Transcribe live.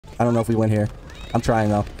I don't know if we win here. I'm trying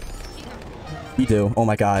though. We do. Oh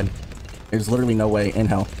my god. There's literally no way in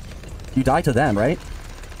hell. You die to them, right?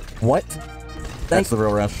 What? That's the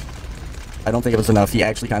real rush. I don't think it was enough. He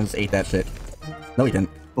actually kind of just ate that shit. No, he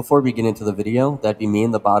didn't. Before we get into the video, that'd be me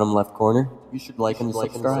in the bottom left corner. You should like and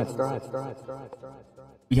subscribe.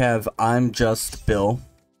 We have I'm Just Bill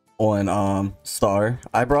on Star.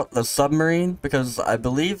 I brought the submarine because I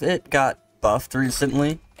believe it got buffed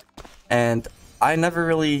recently, and I never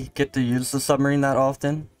really get to use the submarine that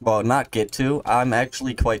often. Well, not get to. I'm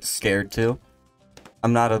actually quite scared to.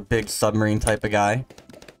 I'm not a big submarine type of guy.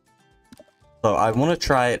 So I want to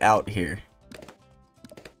try it out here.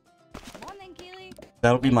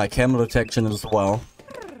 That'll be my camo detection as well.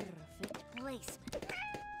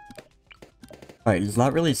 Alright, he's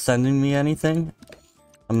not really sending me anything.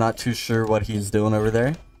 I'm not too sure what he's doing over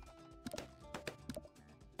there.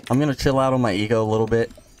 I'm gonna chill out on my ego a little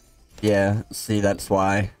bit. Yeah, see, that's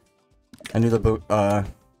why. I knew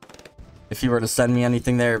if he were to send me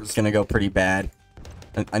anything there, it was gonna go pretty bad.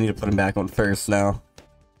 I need to put him back on first now.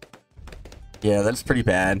 Yeah, that's pretty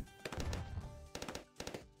bad.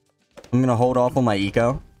 I'm gonna hold off on my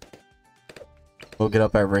eco. We'll get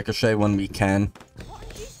up at Ricochet when we can. What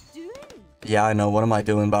are you doing? Yeah, I know. What am I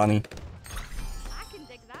doing, Bonnie? I can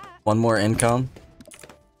dig that. One more income.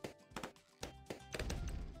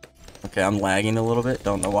 Okay, I'm lagging a little bit.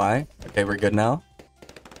 Don't know why. Okay, we're good now.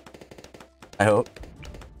 I hope.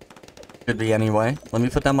 Could be anyway. Let me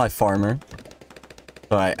put down my farmer,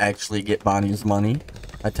 so I actually get Bonnie's money.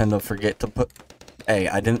 I tend to forget to put... Hey,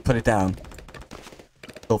 I didn't put it down.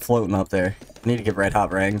 Still floating up there. I need to get red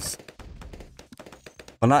hot rings.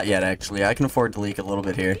 Well, not yet, actually. I can afford to leak a little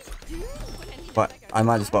bit here. But I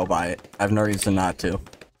might as well buy it. I have no reason not to.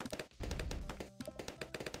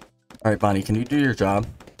 Alright, Bonnie, can you do your job?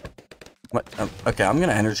 What? Okay, I'm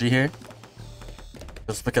gonna energy here.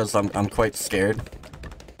 Just because I'm quite scared.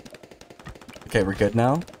 Okay, we're good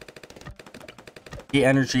now. He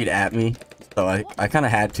energied at me, so I kind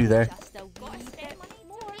of had to there.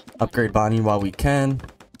 Upgrade Bonnie while we can.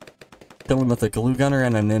 Kill him with a glue gunner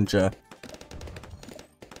and a ninja.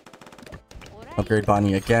 Upgrade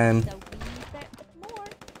Bonnie again.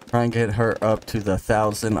 Try and get her up to the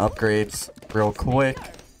 1,000 upgrades real quick.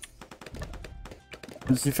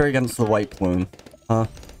 Who's the fairy against the white balloon? Huh?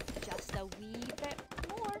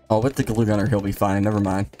 Oh, with the glue gunner he'll be fine. Never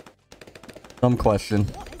mind. Dumb question.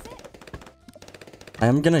 I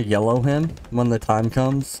am gonna yellow him when the time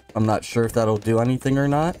comes. I'm not sure if that'll do anything or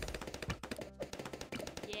not.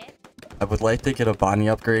 I would like to get a Bonnie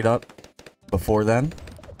upgrade up before then.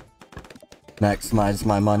 Maximize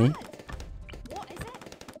my money.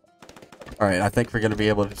 Alright, I think we're gonna be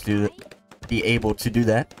able to do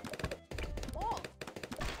that.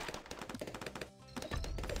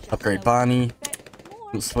 Upgrade Bonnie.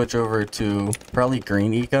 Switch over to probably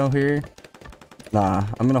green eco here. Nah,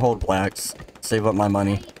 I'm gonna hold blacks. Save up my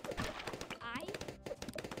money.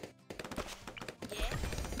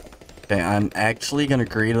 Okay, I'm actually gonna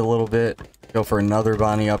greed a little bit. Go for another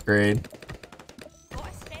Bonnie upgrade.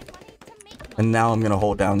 And now I'm gonna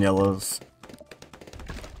hold down yellows.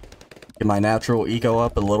 Get my natural eco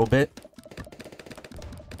up a little bit.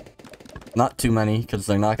 Not too many, because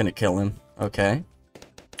they're not gonna kill him. Okay.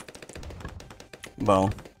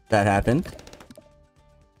 Well, that happened.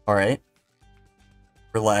 Alright.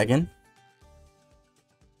 We're lagging.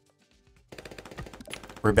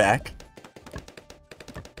 We're back.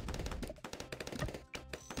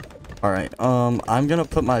 Alright, I'm gonna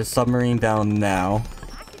put my submarine down now.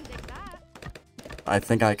 I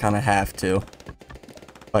think I kind of have to.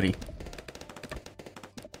 Buddy.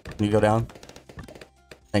 Can you go down?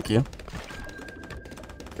 Thank you.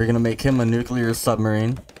 We're gonna make him a nuclear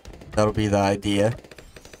submarine. That'll be the idea.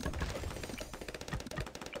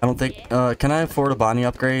 I don't think... can I afford a Bonnie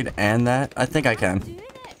upgrade and that? I think I can.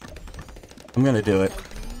 I'm gonna do it.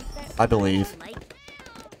 I believe.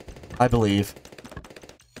 I believe.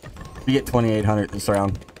 We get 2,800 this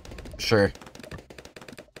round. Sure.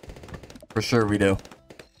 For sure we do.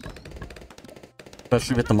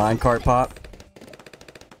 Especially with the minecart pop.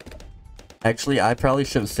 Actually, I probably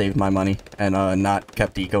should have saved my money and not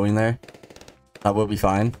kept ecoing there. We'll be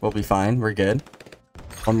fine. We'll be fine. We're good.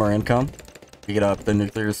 One more income. We get up the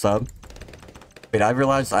nuclear sub. Wait, I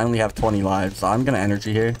realized I only have 20 lives. I'm gonna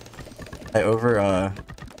energy here. I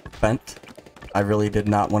spent. I really did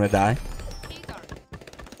not want to die.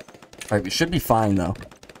 Alright, we should be fine though.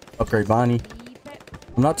 Upgrade Bonnie.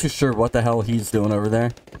 I'm not too sure what the hell he's doing over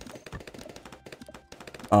there.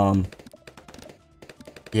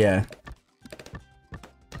 Yeah.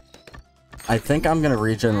 I think I'm gonna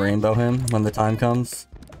regen rainbow him when the time comes.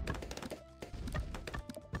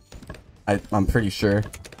 I'm pretty sure.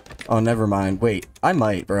 Oh, never mind. Wait, I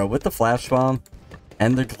might, bro. With the flash bomb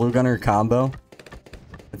and the glue gunner combo,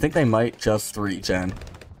 I think they might just regen.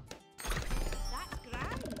 That's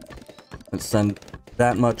grand. Let's send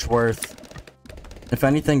that much worth. If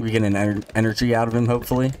anything, we get an energy out of him,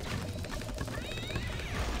 hopefully.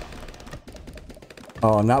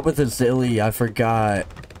 Oh, not with a Zilly. I forgot.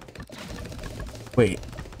 Wait,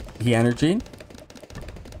 he energied?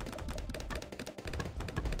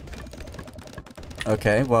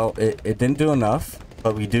 Okay, well, it didn't do enough,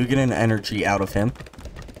 but we do get an energy out of him.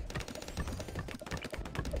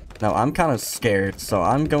 Now, I'm kind of scared, so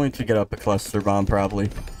I'm going to get up a cluster bomb, probably.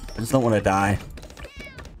 I just don't want to die.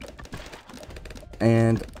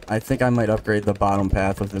 And I think I might upgrade the bottom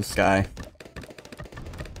path with this guy.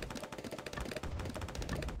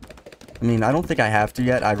 I mean, I don't think I have to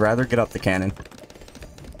yet. I'd rather get up the cannon.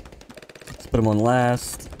 Let's put him on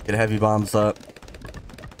last. Get heavy bombs up.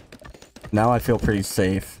 Now I feel pretty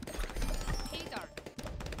safe.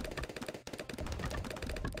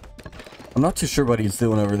 I'm not too sure what he's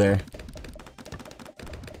doing over there.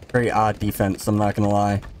 Very odd defense, I'm not gonna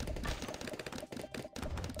lie.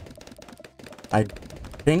 I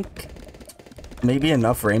think maybe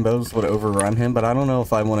enough rainbows would overrun him, but I don't know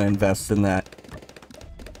if I want to invest in that.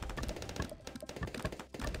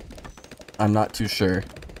 I'm not too sure.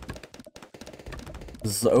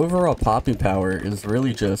 The overall popping power is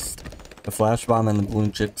really just the flash bomb and the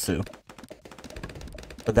balloon jitsu.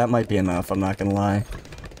 But that might be enough, I'm not gonna lie.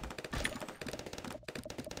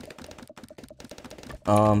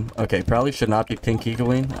 Okay, probably should not be pink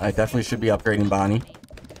eagling. I definitely should be upgrading Bonnie.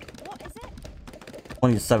 What is it?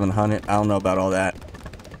 2700, I don't know about all that.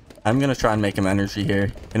 I'm gonna try and make him energy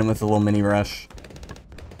here. Hit him with a little mini rush.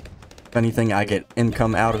 If anything, I get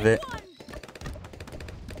income out of it.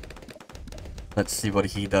 Let's see what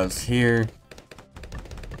he does here.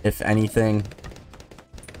 If anything.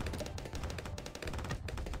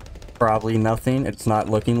 Probably nothing. It's not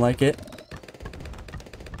looking like it.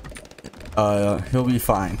 He'll be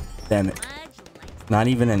fine. Damn it. Not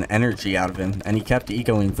even an energy out of him. And he kept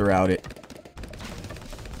egoing throughout it.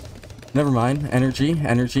 Never mind. Energy.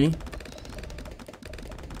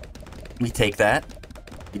 We take that.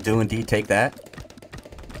 We do indeed take that.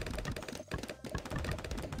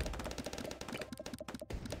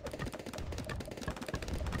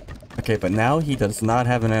 Okay, but now he does not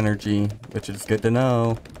have an energy, which is good to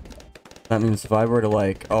know. That means if I were to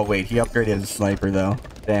like... Oh wait, he upgraded his sniper though.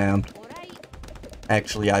 Damn.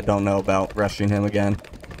 Actually, I don't know about rushing him again.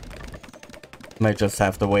 Might just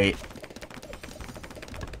have to wait.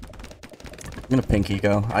 I'm gonna pink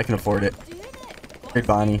eco. I can afford it. Great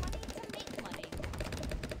Bonnie.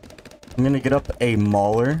 I'm gonna get up a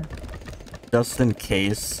Mauler. Just in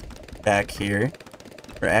case. Back here.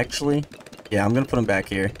 Or actually... Yeah, I'm gonna put him back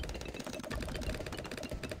here.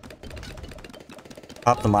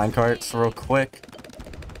 Pop the minecarts real quick.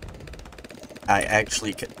 I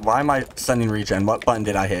actually... Why am I sending regen? What button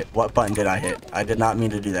did I hit? What button did I hit? I did not mean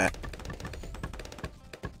to do that.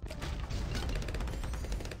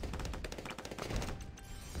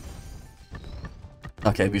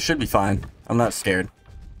 Okay, we should be fine. I'm not scared.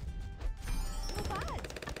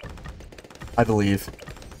 I believe.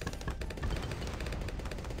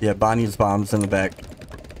 Yeah, Bonnie's bombs in the back.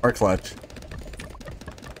 Or clutch.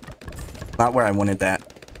 Not where I wanted that.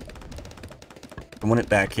 I want it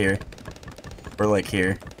back here. Or like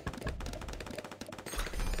here.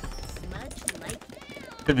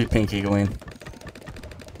 Could be pink eagling.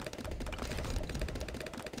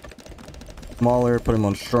 Smaller, put him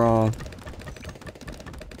on strong.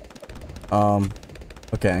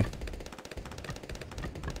 Okay.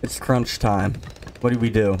 It's crunch time. What do we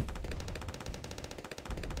do?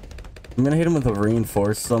 I'm gonna hit him with a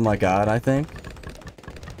reinforced. Oh my god, I think.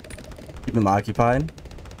 Keep him occupied.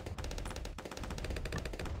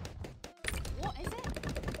 What is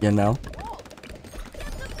it? You know? Oh, get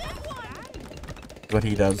the big one. What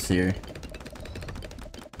he does here.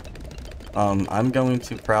 I'm going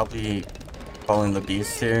to probably call in the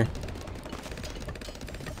beast here.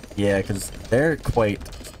 Yeah, because they're quite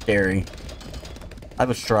scary. I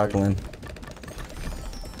was struggling.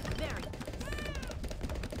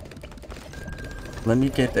 Let me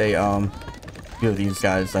get a, few of these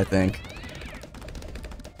guys, I think.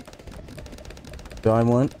 Do I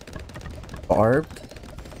want barbed?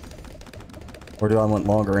 Or do I want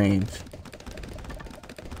long range?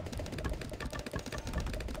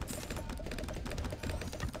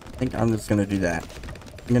 I think I'm just gonna do that.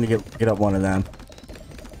 I'm gonna get up one of them.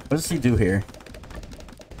 What does he do here?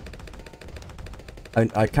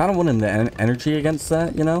 I kind of want him to energy against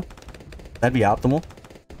that, you know? That'd be optimal.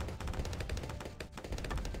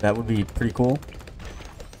 That would be pretty cool.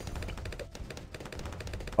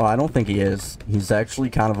 Oh, I don't think he is. He's actually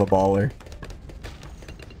kind of a baller.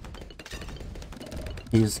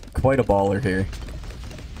 He's quite a baller here.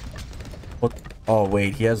 What? Oh,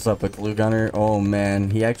 wait. He has up a glue gunner. Oh, man.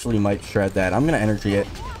 He actually might shred that. I'm going to energy it.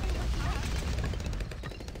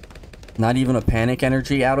 Not even a panic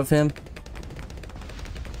energy out of him.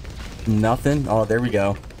 Nothing. Oh, there we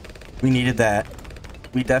go. We needed that.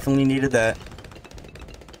 We definitely needed that.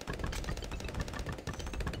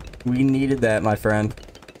 We needed that, my friend.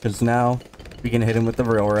 Because now we can hit him with the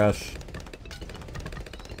real rush.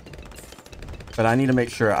 But I need to make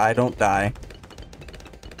sure I don't die.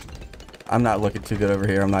 I'm not looking too good over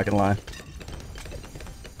here, I'm not gonna lie.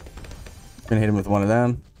 Gonna hit him with one of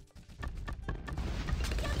them.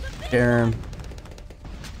 Scare him.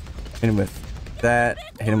 Hit him with that.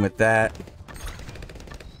 Hit him with that.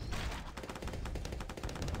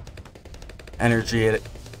 Energy it.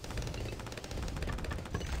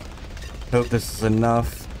 Hope this is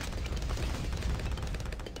enough.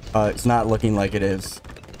 It's not looking like it is.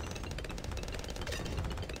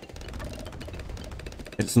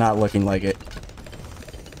 It's not looking like it.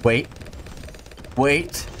 Wait.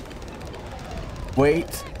 Wait.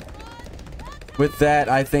 Wait. With that,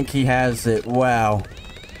 I think he has it. Wow.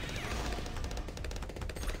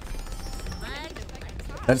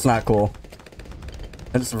 That's not cool.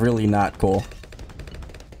 That's really not cool.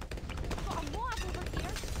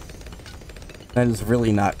 That is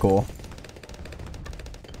really not cool.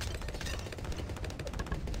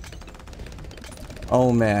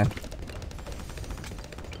 Oh, man.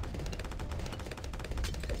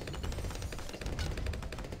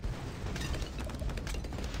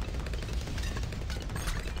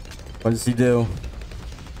 What does he do?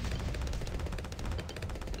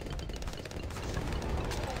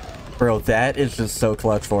 Bro, that is just so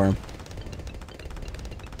clutch for him.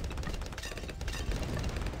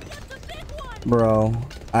 Bro,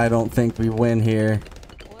 I don't think we win here.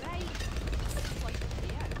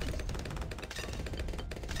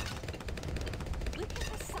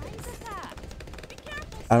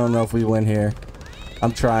 I don't know if we win here.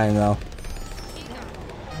 I'm trying though.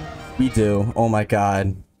 We do. Oh my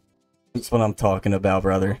god. That's what I'm talking about,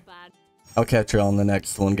 brother. I'll catch you on the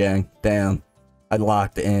next one, gang. Damn. I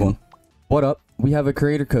locked in. What up? We have a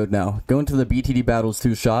creator code now. Go into the BTD Battles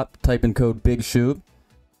 2 shop, type in code BIGSHOOT,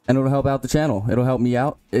 and it'll help out the channel. It'll help me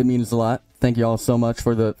out. It means a lot. Thank you all so much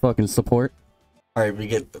for the fucking support. Alright, we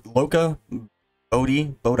get Loka,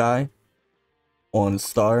 Bodhi on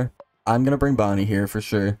Star. I'm gonna bring Bonnie here for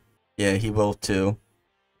sure. Yeah, he will too.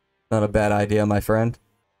 Not a bad idea, my friend.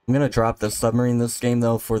 I'm gonna drop the submarine this game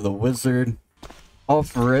though for the wizard.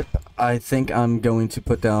 Off rip, I think I'm going to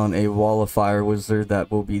put down a wall of fire wizard. That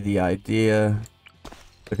will be the idea.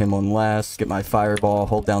 Put him on last, get my fireball,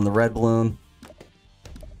 hold down the red balloon.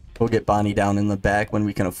 We'll get Bonnie down in the back when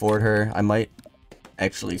we can afford her. I might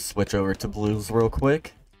actually switch over to blues real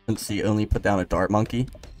quick since he only put down a dart monkey.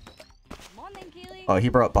 Oh, he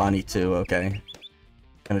brought Bonnie too, okay.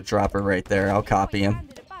 Gonna drop her right there, I'll copy him.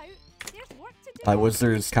 My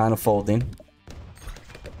wizard is kind of folding.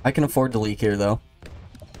 I can afford to leak here though.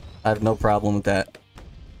 I have no problem with that.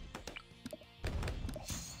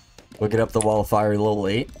 We'll get up the wall of fire a little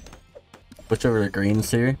late. Switch over to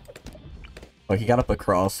greens here. Oh, he got up a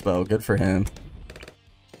crossbow. Good for him.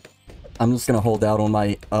 I'm just gonna hold out on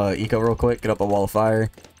my eco real quick. Get up a wall of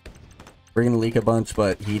fire. We're gonna leak a bunch,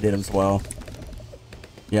 but he did as well.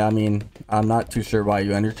 Yeah, I mean, I'm not too sure why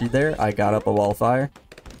you energied there. I got up a wall of fire.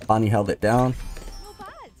 Bonnie held it down.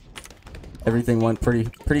 Everything went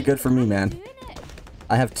pretty good for me, man.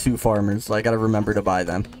 I have 2 farmers, so I gotta remember to buy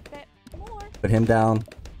them. Put him down.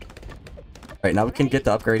 Alright, now we can get to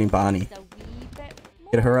upgrading Bonnie.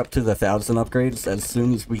 Get her up to the 1,000 upgrades as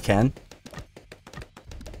soon as we can.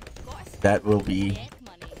 That will be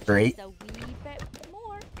great.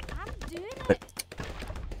 But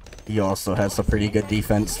he also has a pretty good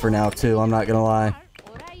defense for now too, I'm not gonna lie.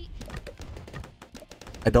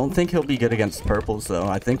 I don't think he'll be good against purples though.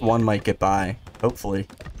 I think one might get by. Hopefully.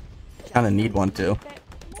 Kinda need one too.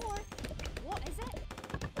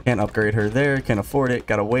 Can't upgrade her there. Can't afford it.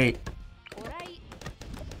 Gotta wait.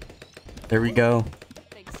 There we go.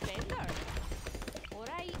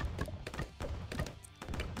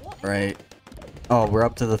 Right. Oh, we're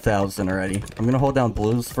up to the 1,000 already. I'm gonna hold down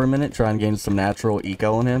blues for a minute. Try and gain some natural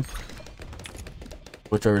eco on him.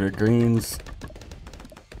 Switch over to greens.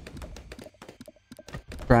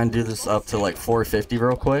 Try and do this up to like 450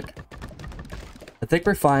 real quick. I think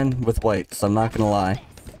we're fine with whites, I'm not gonna lie.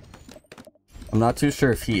 I'm not too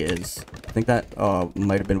sure if he is. I think that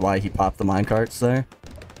might have been why he popped the minecarts there.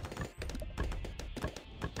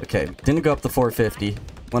 Okay, didn't go up to 450.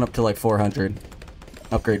 Went up to like 400.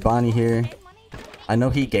 Upgrade Bonnie here. I know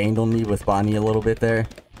he gained on me with Bonnie a little bit there.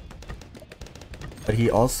 But he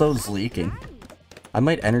also is leaking. I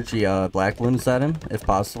might energy Black Bloons at him, if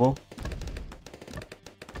possible.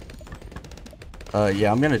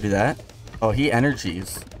 Yeah, I'm gonna do that. Oh, he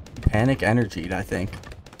energies. Panic energied, I think.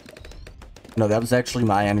 No, that was actually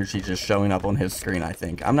my energy just showing up on his screen, I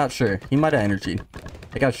think. I'm not sure. He might have energied.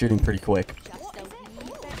 I got shooting pretty quick.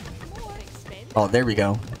 Oh, there we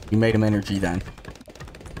go. You made him energy then.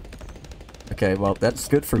 Okay, well, that's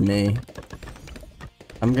good for me.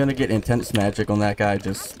 I'm gonna get intense magic on that guy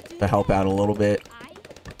just to help out a little bit.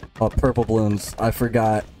 Oh, purple balloons. I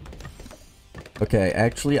forgot. Okay,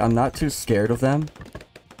 actually, I'm not too scared of them.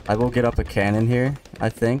 I will get up a cannon here, I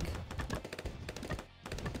think.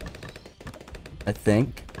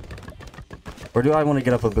 Or do I want to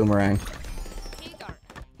get up a boomerang?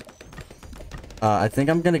 I think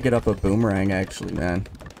I'm gonna get up a boomerang, actually, man.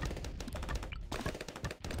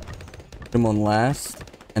 Put him on last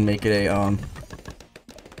and make it a,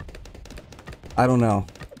 I don't know.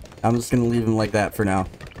 I'm just gonna leave him like that for now.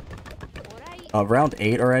 Round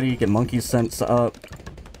 8 already. Get monkey sense up.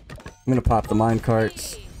 I'm gonna pop the mine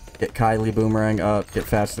carts. Get Kylie boomerang up. Get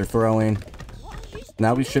faster throwing.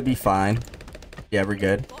 Now we should be fine. Yeah, we're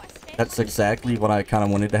good. That's exactly what I kind of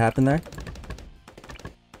wanted to happen there.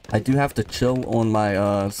 I do have to chill on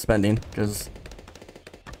my spending because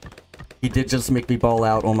he did just make me ball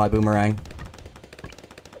out on my boomerang.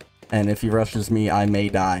 And if he rushes me, I may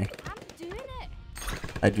die.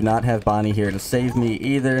 I do not have Bonnie here to save me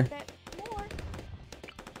either.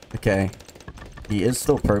 Okay. He is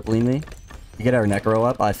still purpling me. We get our necro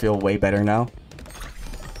up. I feel way better now.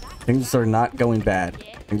 Things are not going bad.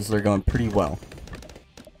 Things are going pretty well.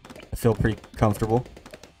 I feel pretty comfortable.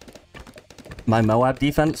 My Moab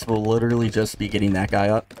defense will literally just be getting that guy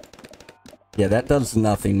up. Yeah, that does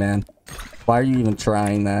nothing, man. Why are you even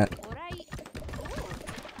trying that?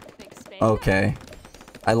 Okay.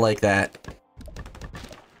 I like that.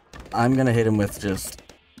 I'm gonna hit him with just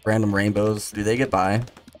random rainbows. Do they get by?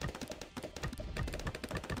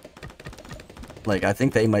 Like, I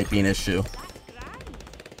think they might be an issue.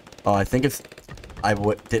 Oh, I think if I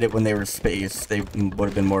did it when they were spaced, they would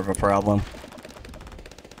have been more of a problem.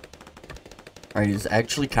 Alright, he's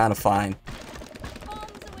actually kind of fine.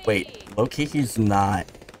 Wait, low-key he's not.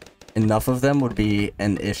 Enough of them would be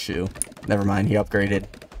an issue. Never mind, he upgraded.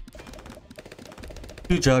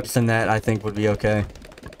 2 jugs in that, I think, would be okay.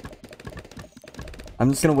 I'm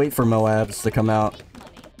just gonna wait for Moabs to come out.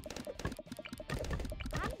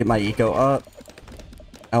 Get my eco up.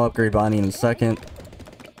 I'll upgrade Bonnie in a second.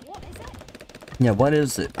 Yeah, what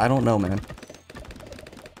is it? I don't know, man.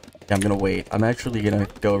 Yeah, I'm gonna wait. I'm actually gonna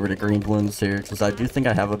go over to green balloons here, because I do think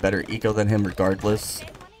I have a better eco than him regardless.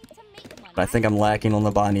 But I think I'm lacking on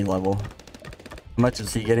the Bonnie level. How much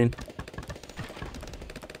is he getting?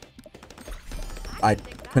 I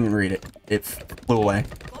couldn't read it. It flew away.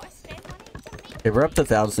 Okay, we're up to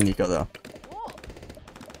 1,000 eco, though.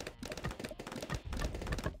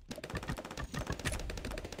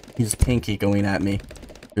 He's pinky going at me.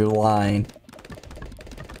 You're lying.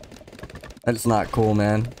 That's not cool,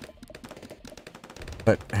 man.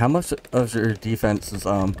 But how much of your defense is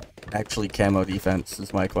actually camo defense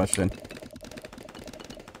is my question.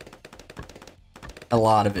 A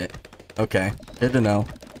lot of it. Okay, good to know.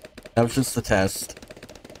 That was just a test.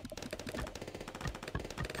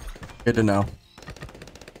 Good to know.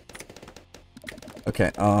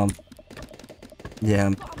 Okay,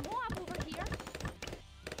 yeah.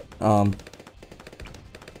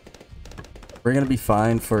 We're gonna be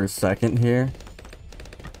fine for a second here.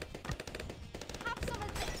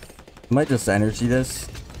 I might just energy this.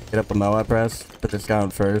 Get up a Moab press. Put this guy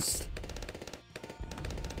on first.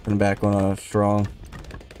 Put him back on a strong.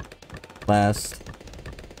 Last.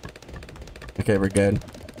 Okay, we're good.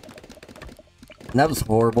 And that was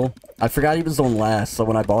horrible. I forgot he was on last, so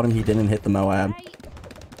when I bought him, he didn't hit the Moab.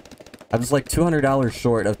 I was like $200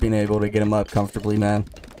 short of being able to get him up comfortably, man.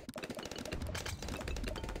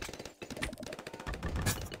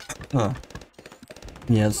 Huh.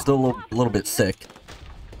 Yeah, it's still a little bit sick.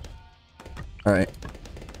 Alright.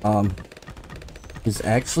 He's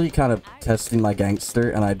actually kind of testing my gangster,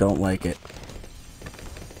 and I don't like it.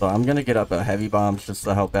 So I'm gonna get up a heavy bombs just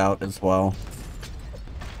to help out as well.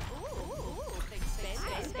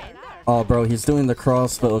 Oh, bro, he's doing the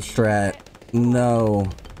crossbow strat. No.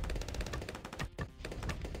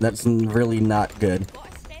 That's really not good.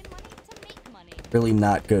 Really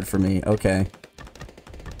not good for me. Okay.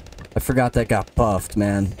 I forgot that got buffed,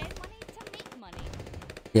 man.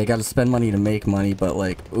 Yeah, I gotta spend money to make money, but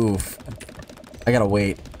like, oof. I gotta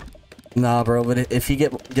wait. Nah, bro, but if he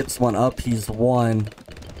gets one up, he's one.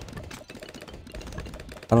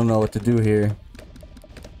 I don't know what to do here.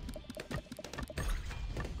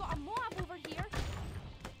 Got a mob over here.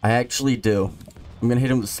 I actually do. I'm gonna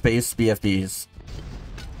hit him with space BFBs.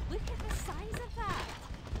 Look at the size of that.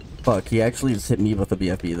 Fuck, he actually just hit me with a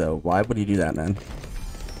BFB though. Why would he do that, man?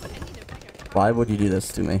 I need a bigger target. Why would you do this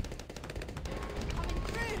to me? Coming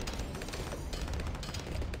through.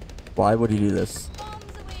 Why would he do this? Bombs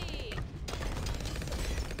away.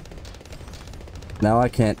 Now I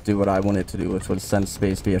can't do what I wanted to do, which was send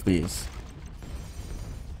space BFBs.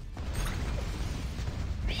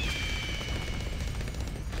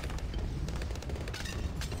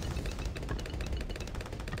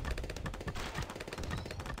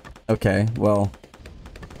 Okay, well,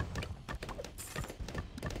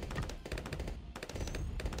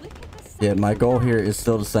 Look at the size yeah, my of goal that. here is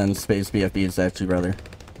still to send space BFBs at you, brother.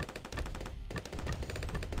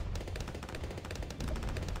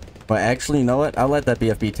 But actually, you know what? I'll let that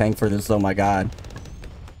BFB tank for this, oh my god.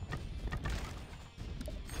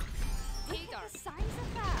 Look at the size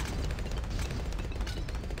of that.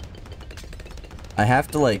 I have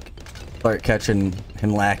to, like, start catching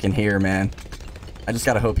him lacking here, man. I just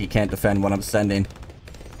gotta hope he can't defend what I'm sending.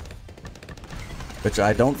 Which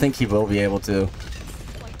I don't think he will be able to.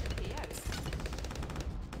 Like the payout.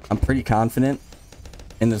 I'm pretty confident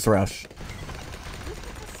in this rush. Look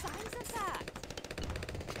at the size of that.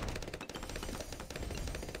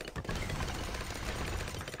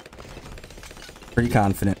 Pretty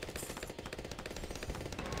confident.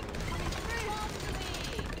 Coming through. Bombs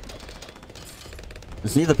away.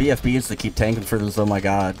 Just need the BFBs to keep tanking for this, oh my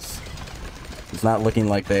gods. It's not looking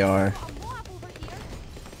like they are. Got a mob over here.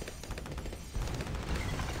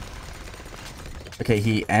 Okay,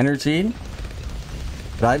 he energied.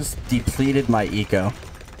 But I just depleted my eco.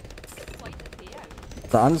 Like the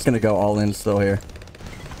payout. So I'm just gonna go all in still here.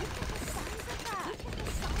 Look at the size of that. Look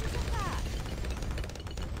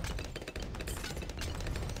at the size of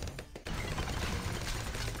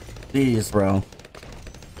that. Please, bro.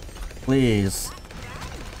 Please.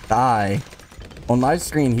 Die. On my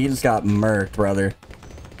screen, he just got murked, brother.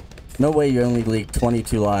 No way you only leaked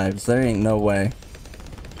 22 lives. There ain't no way.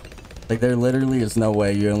 Like, there literally is no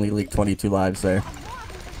way you only leaked 22 lives there.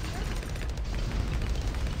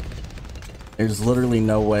 There's literally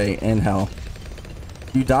no way in hell.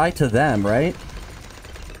 You die to them, right?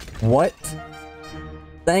 What?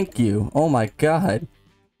 Thank you. Oh my god.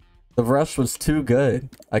 The rush was too good.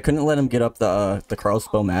 I couldn't let him get up the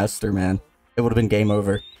crossbow master, man. It would have been game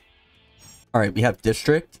over. Alright, we have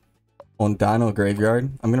District on Dino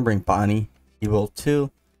Graveyard. I'm gonna bring Bonnie. He will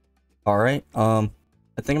too. Alright, I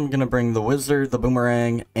think I'm gonna bring the Wizard, the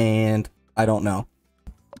Boomerang, and I don't know.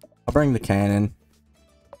 I'll bring the Cannon.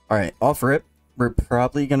 Alright, off rip, we're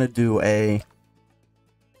probably gonna do a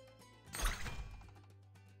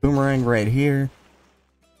Boomerang right here.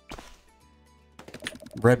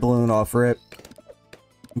 Red Balloon off rip.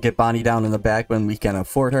 Get Bonnie down in the back when we can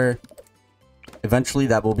afford her. Eventually,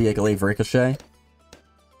 that will be a Glaive Ricochet.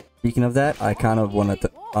 Speaking of that, I kind of want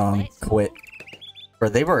to quit. Or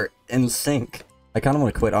they were in sync. I kind of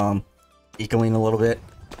want to quit ecoing a little bit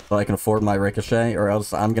so I can afford my Ricochet, or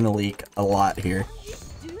else I'm gonna leak a lot here.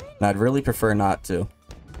 And I'd really prefer not to.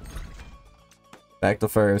 Back to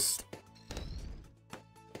first.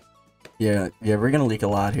 Yeah, we're gonna leak a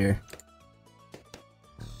lot here.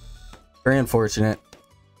 Very unfortunate.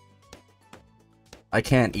 I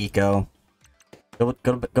can't eco.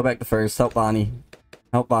 Go back to first. Help Bonnie.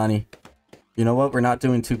 Help Bonnie. You know what? We're not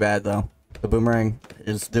doing too bad, though. The Boomerang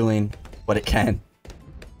is doing what it can.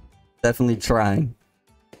 Definitely trying.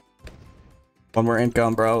 One more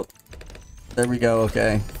income, bro. There we go.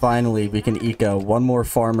 Okay. Finally, we can eco. One more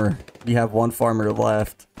farmer. We have one farmer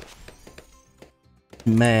left.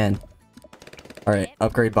 Man. Alright.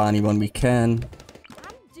 Upgrade Bonnie when we can.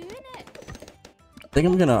 I'm doing it. I think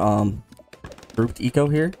I'm gonna, grouped eco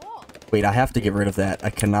here. What? Wait, I have to get rid of that. I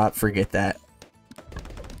cannot forget that.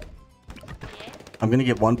 Yeah. I'm gonna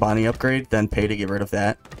get one Bonnie upgrade, then pay to get rid of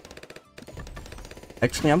that.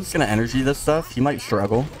 Actually, I'm just gonna energy this stuff. He might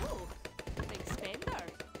struggle. Oh, big spender.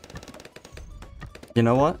 You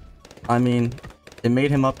know what? I mean, it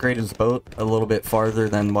made him upgrade his boat a little bit farther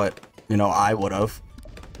than what, you know, I would have.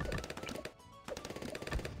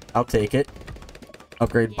 I'll take it.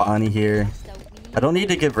 Upgrade Bonnie here. I don't need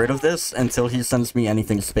to get rid of this until he sends me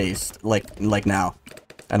anything spaced, like now.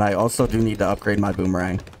 And I also do need to upgrade my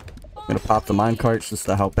Boomerang. I'm gonna pop the minecarts just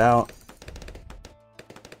to help out.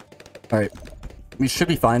 Alright. We should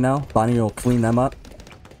be fine now. Bonnie will clean them up.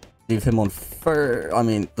 Leave him on first. I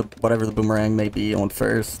mean, whatever the Boomerang may be on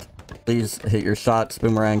first. Please hit your shots,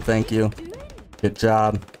 Boomerang. Thank you. Good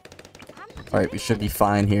job. Alright, we should be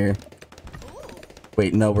fine here.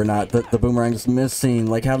 Wait, no, we're not. The Boomerang's missing.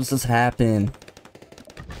 Like, how does this happen?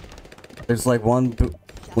 There's like one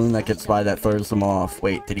balloon that gets by that throws them off.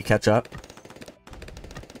 Wait, did he catch up?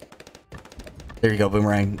 There you go,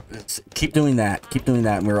 Boomerang. Keep doing that. Keep doing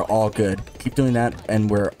that and we're all good. Keep doing that and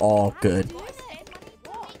we're all good.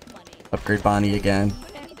 Upgrade Bonnie again.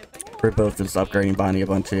 We're both just upgrading Bonnie a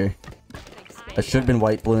bunch here. I should have been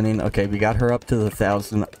white ballooning. Okay, we got her up to the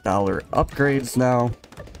 $1,000 upgrades now.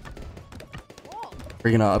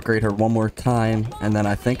 We're gonna upgrade her one more time. And then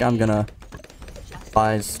I think I'm gonna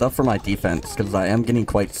buy stuff for my defense because I am getting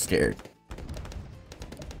quite scared.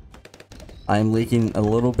 I am leaking a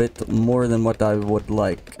little bit more than what I would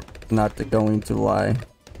like, not going to lie.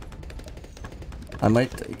 I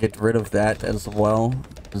might get rid of that as well,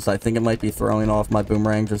 because I think it might be throwing off my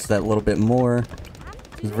Boomerang just that little bit more.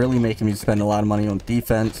 It's really making me spend a lot of money on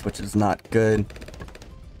defense, which is not good.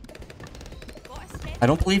 I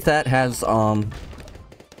don't believe that has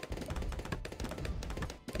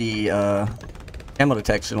the ammo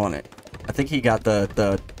detection on it. I think he got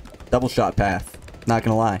the double shot path, not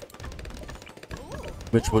gonna lie.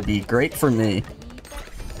 Which would be great for me.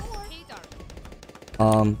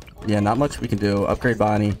 Yeah, not much we can do. Upgrade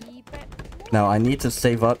Bonnie. Now, I need to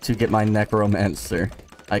save up to get my Necromancer.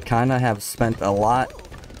 I kind of have spent a lot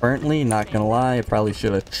currently, not gonna lie. I probably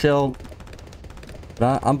should have chilled.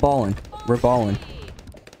 But I'm balling. We're balling.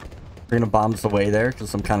 We're gonna bombs away there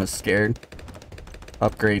because I'm kind of scared.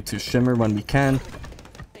 Upgrade to Shimmer when we can.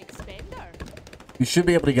 You should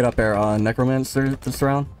be able to get up there on Necromancer this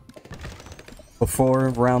round. Before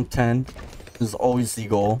round 10 is always the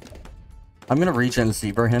goal. I'm gonna regen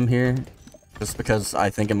Zebra him here. Just because I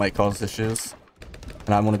think it might cause issues.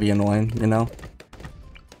 And I want to be annoying, you know?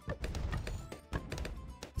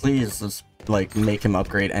 Please just, like, make him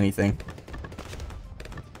upgrade anything.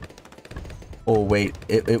 Oh, wait.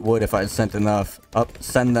 It would if I sent enough.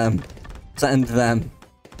 Send them. Send them.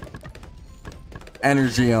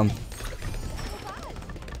 Energy them.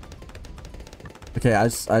 Okay,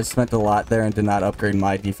 I spent a lot there and did not upgrade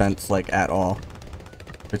my defense, like, at all.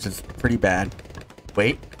 Which is pretty bad.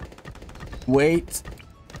 Wait. Wait.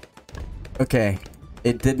 Okay.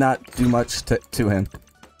 It did not do much to him.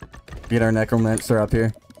 Get our Necromancer up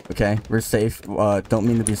here. Okay, we're safe. Don't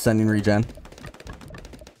mean to be sending regen.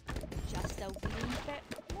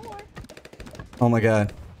 Oh my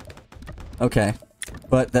god. Okay.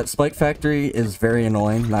 But that Spike Factory is very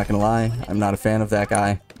annoying, not gonna lie. I'm not a fan of that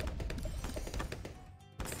guy.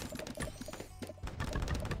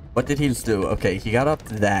 What did he just do? Okay, he got up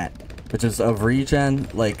to that, which is a regen,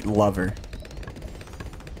 like, lover.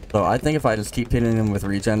 So I think if I just keep hitting him with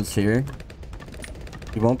regens here,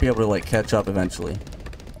 he won't be able to, like, catch up eventually.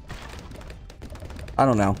 I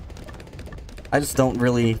don't know. I just don't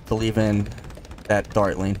really believe in that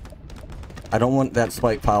Dartling. I don't want that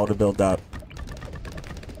spike pile to build up.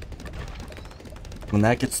 When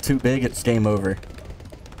that gets too big, it's game over.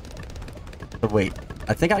 But wait,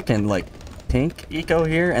 I think I can, like, pink eco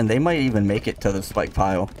here, and they might even make it to the spike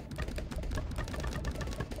pile.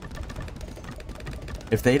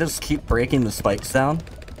 If they just keep breaking the spikes down,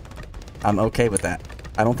 I'm okay with that.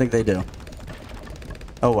 I don't think they do.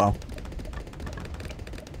 Oh well.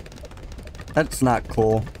 That's not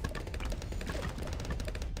cool.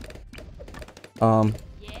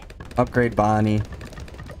 Upgrade Bonnie.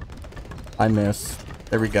 I miss.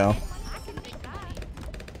 There we go.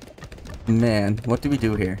 Man, what do we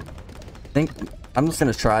do here? I think I'm just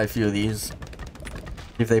gonna try a few of these. See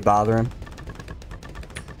if they bother him.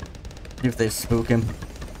 See if they spook him.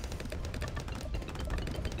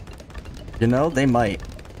 You know, they might.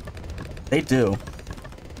 They do.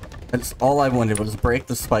 That's all I wanted was break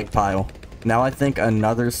the spike pile. Now I think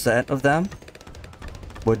another set of them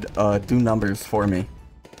would do numbers for me.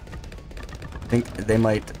 I think they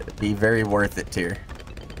might be very worth it here.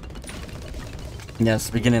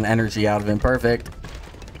 Yes, we get an energy out of him. Perfect.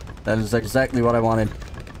 That is exactly what I wanted.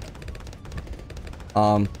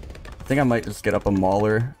 I think I might just get up a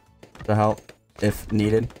Mauler to help if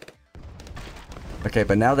needed. Okay,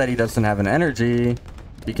 but now that he doesn't have an energy,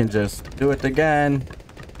 he can just do it again.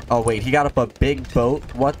 Oh, wait, he got up a big boat?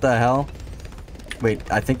 What the hell? Wait,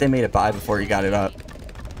 I think they made it by before he got it up.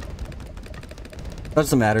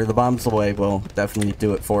 Doesn't matter, the bombs away will definitely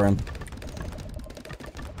do it for him.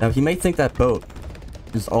 Now, he may think that boat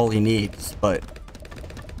is all he needs, but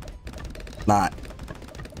not.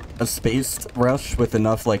 A space rush with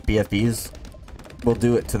enough, like, BFBs will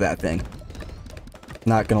do it to that thing.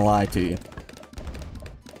 Not gonna lie to you.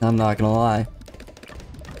 I'm not gonna lie.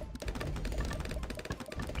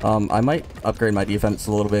 I might upgrade my defense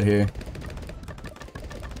a little bit here.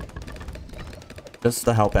 Just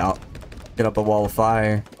to help out. Get up a wall of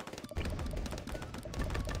fire.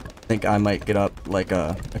 I think I might get up like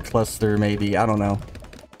a cluster maybe. I don't know.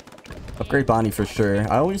 Upgrade Bonnie for sure.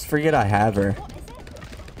 I always forget I have her.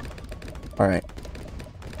 Alright.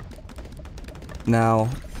 Now,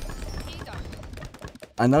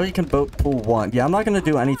 I know you can boat pool 1. Yeah, I'm not going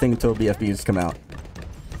to do anything until BFBs come out.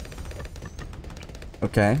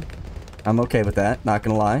 Okay. I'm okay with that. Not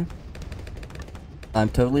going to lie. I'm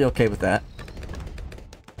totally okay with that.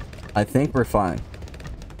 I think we're fine.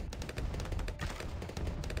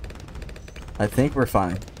 I think we're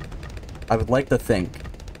fine. I would like to think.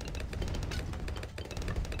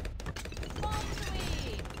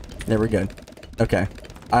 There we go. Okay.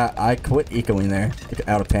 I quit ecoing there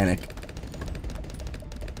out of panic.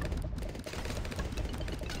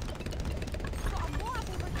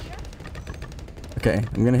 Okay,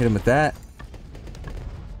 I'm gonna hit him with that.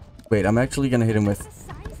 Wait, I'm actually gonna hit him with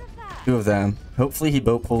 2 of them. Hopefully he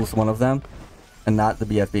boat pulls 1 of them and not the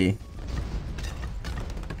BFB.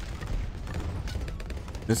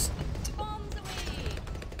 Just...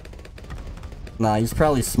 Nah, he's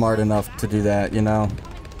probably smart enough to do that, you know?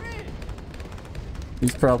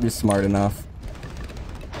 He's probably smart enough.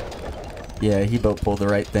 Yeah, he boat pulled the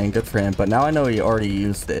right thing. Good for him. But now I know he already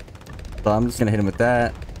used it. So I'm just gonna hit him with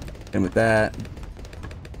that. Hit him with that.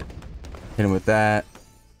 Hit him with that.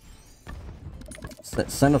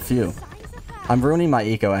 Send a few. I'm ruining my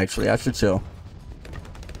eco, actually. I should chill.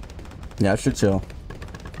 Yeah, I should chill.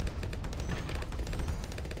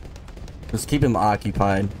 Just keep him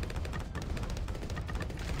occupied.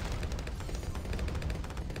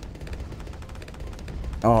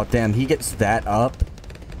 Oh, damn. He gets that up.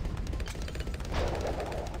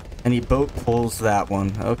 And he boat pulls that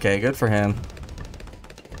one. Okay, good for him.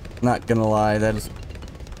 Not gonna lie. That is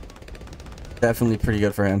definitely pretty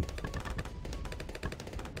good for him.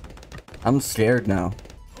 I'm scared now.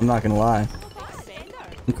 I'm not gonna lie.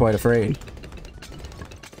 I'm quite afraid.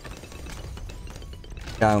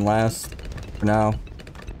 Got him last. For now.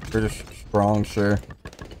 British strong, sure.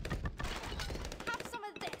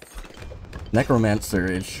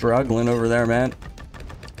 Necromancer is struggling over there, man.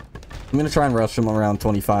 I'm gonna try and rush him around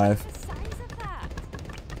 25.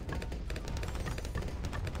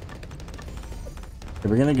 Okay,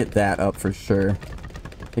 we're gonna get that up for sure.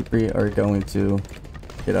 I think we are going to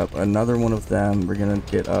get up another one of them. We're gonna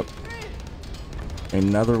get up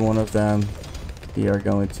another one of them. We are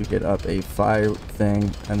going to get up a fire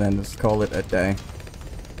thing and then just call it a day.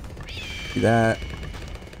 See that?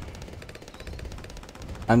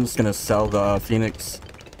 I'm just gonna sell the Phoenix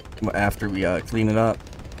after we clean it up.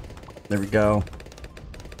 There we go.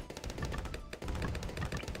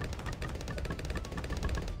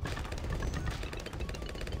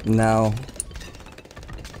 Now,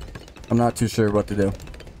 I'm not too sure what to do.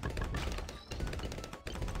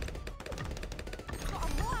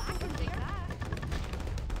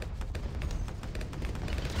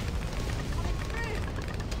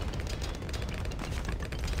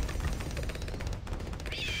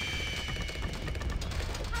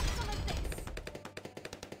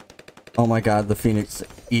 Oh my god, the Phoenix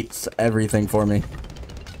eats everything for me.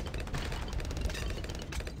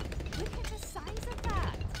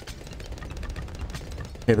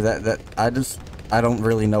 Okay, but that I don't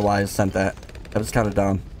really know why I sent that. That was kind of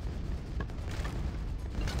dumb.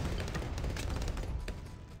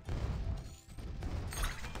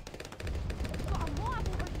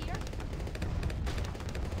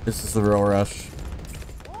 This is the real rush.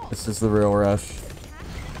 This is the real rush.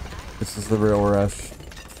 This is the real rush.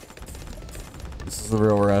 This is the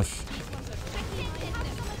real rush.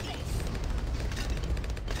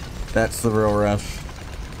 That's the real rush.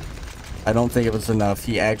 I don't think it was enough.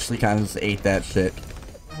 He actually kind of just ate that shit.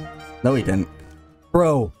 No, he didn't.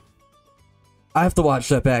 Bro. I have to watch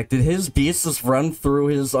that back. Did his beast just run through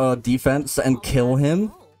his defense and kill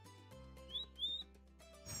him?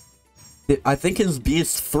 I think his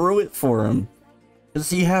beast threw it for him. Because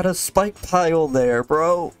he had a spike pile there,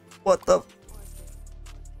 bro. What the...